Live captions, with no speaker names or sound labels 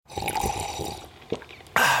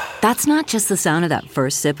That's not just the sound of that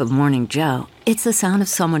first sip of Morning Joe. It's the sound of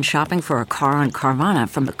someone shopping for a car on Carvana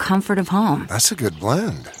from the comfort of home. That's a good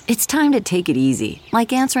blend. It's time to take it easy,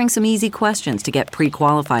 like answering some easy questions to get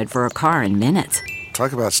pre-qualified for a car in minutes.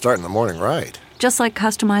 Talk about starting the morning right. Just like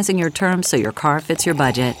customizing your terms so your car fits your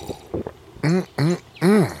budget.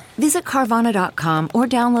 Visit Carvana.com or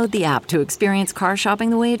download the app to experience car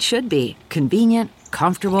shopping the way it should be. Convenient,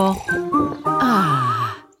 comfortable.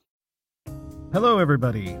 Hello,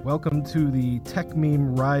 everybody. Welcome to the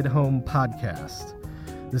Techmeme Ride Home podcast.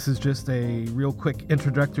 This is just a real quick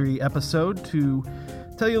introductory episode to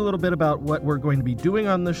tell you a little bit about what we're going to be doing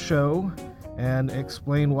on the show and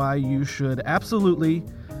explain why you should absolutely,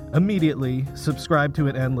 immediately subscribe to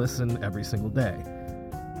it and listen every single day.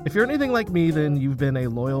 If you're anything like me, then you've been a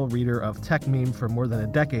loyal reader of Techmeme for more than a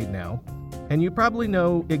decade now, and you probably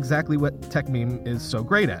know exactly what Techmeme is so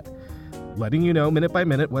great at. Letting you know minute by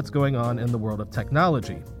minute what's going on in the world of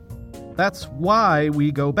technology. That's why we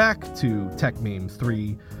go back to Techmeme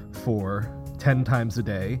 3, 4, 10 times a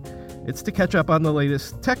day. It's to catch up on the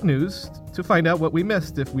latest tech news, to find out what we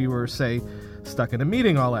missed if we were, say, stuck in a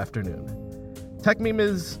meeting all afternoon. Techmeme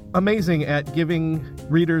is amazing at giving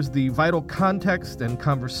readers the vital context and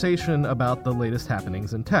conversation about the latest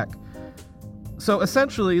happenings in tech. So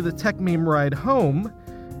essentially, the Techmeme Ride Home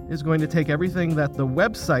is going to take everything that the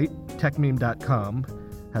website, techmeme.com,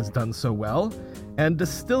 has done so well and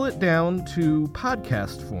distill it down to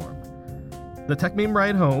podcast form. The Techmeme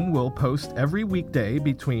Ride Home will post every weekday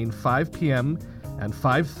between 5 p.m. and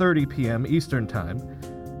 5:30 p.m. Eastern Time,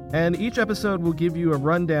 and each episode will give you a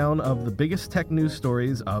rundown of the biggest tech news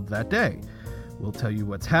stories of that day. We'll tell you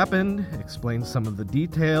what's happened, explain some of the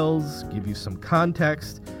details, give you some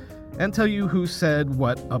context, and tell you who said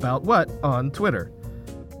what about what on Twitter.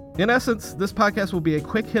 In essence, this podcast will be a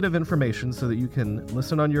quick hit of information so that you can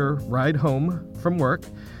listen on your ride home from work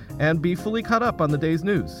and be fully caught up on the day's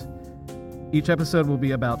news. Each episode will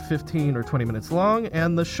be about 15 or 20 minutes long,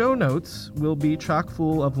 and the show notes will be chock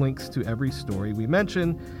full of links to every story we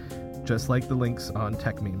mention, just like the links on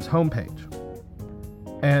Techmeme's homepage.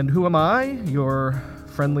 And who am I? Your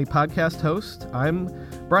friendly podcast host. I'm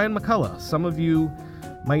Brian McCullough. Some of you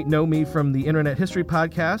might know me from the Internet History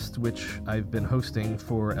Podcast, which I've been hosting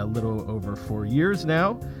for a little over 4 years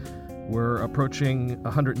now. We're approaching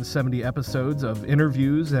 170 episodes of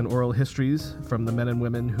interviews and oral histories from the men and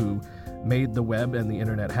women who made the web and the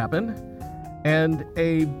internet happen. And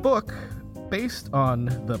a book based on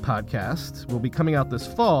the podcast will be coming out this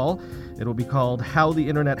fall. It'll be called How the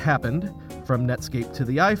Internet Happened, From Netscape to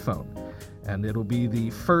the iPhone. And it'll be the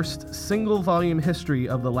first single-volume history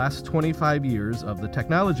of the last 25 years of the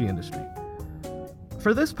technology industry.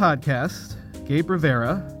 For this podcast, Gabe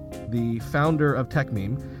Rivera, the founder of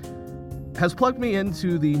Techmeme, has plugged me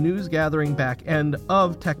into the news-gathering back end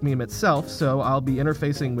of Techmeme itself, so I'll be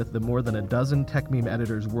interfacing with the more than a dozen Techmeme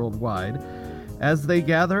editors worldwide as they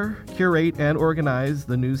gather, curate, and organize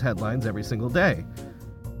the news headlines every single day.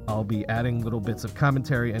 I'll be adding little bits of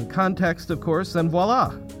commentary and context, of course, and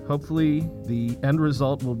voila! Hopefully, the end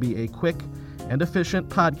result will be a quick and efficient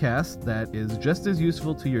podcast that is just as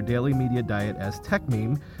useful to your daily media diet as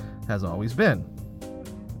Techmeme has always been.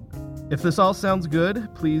 If this all sounds good,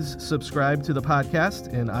 please subscribe to the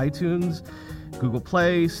podcast in iTunes, Google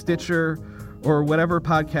Play, Stitcher, or whatever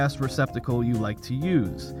podcast receptacle you like to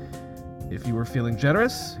use. If you were feeling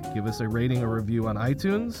generous, give us a rating or review on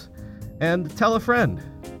iTunes, and tell a friend.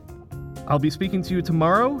 I'll be speaking to you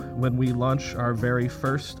tomorrow when we launch our very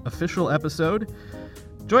first official episode.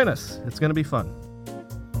 Join us. It's going to be fun.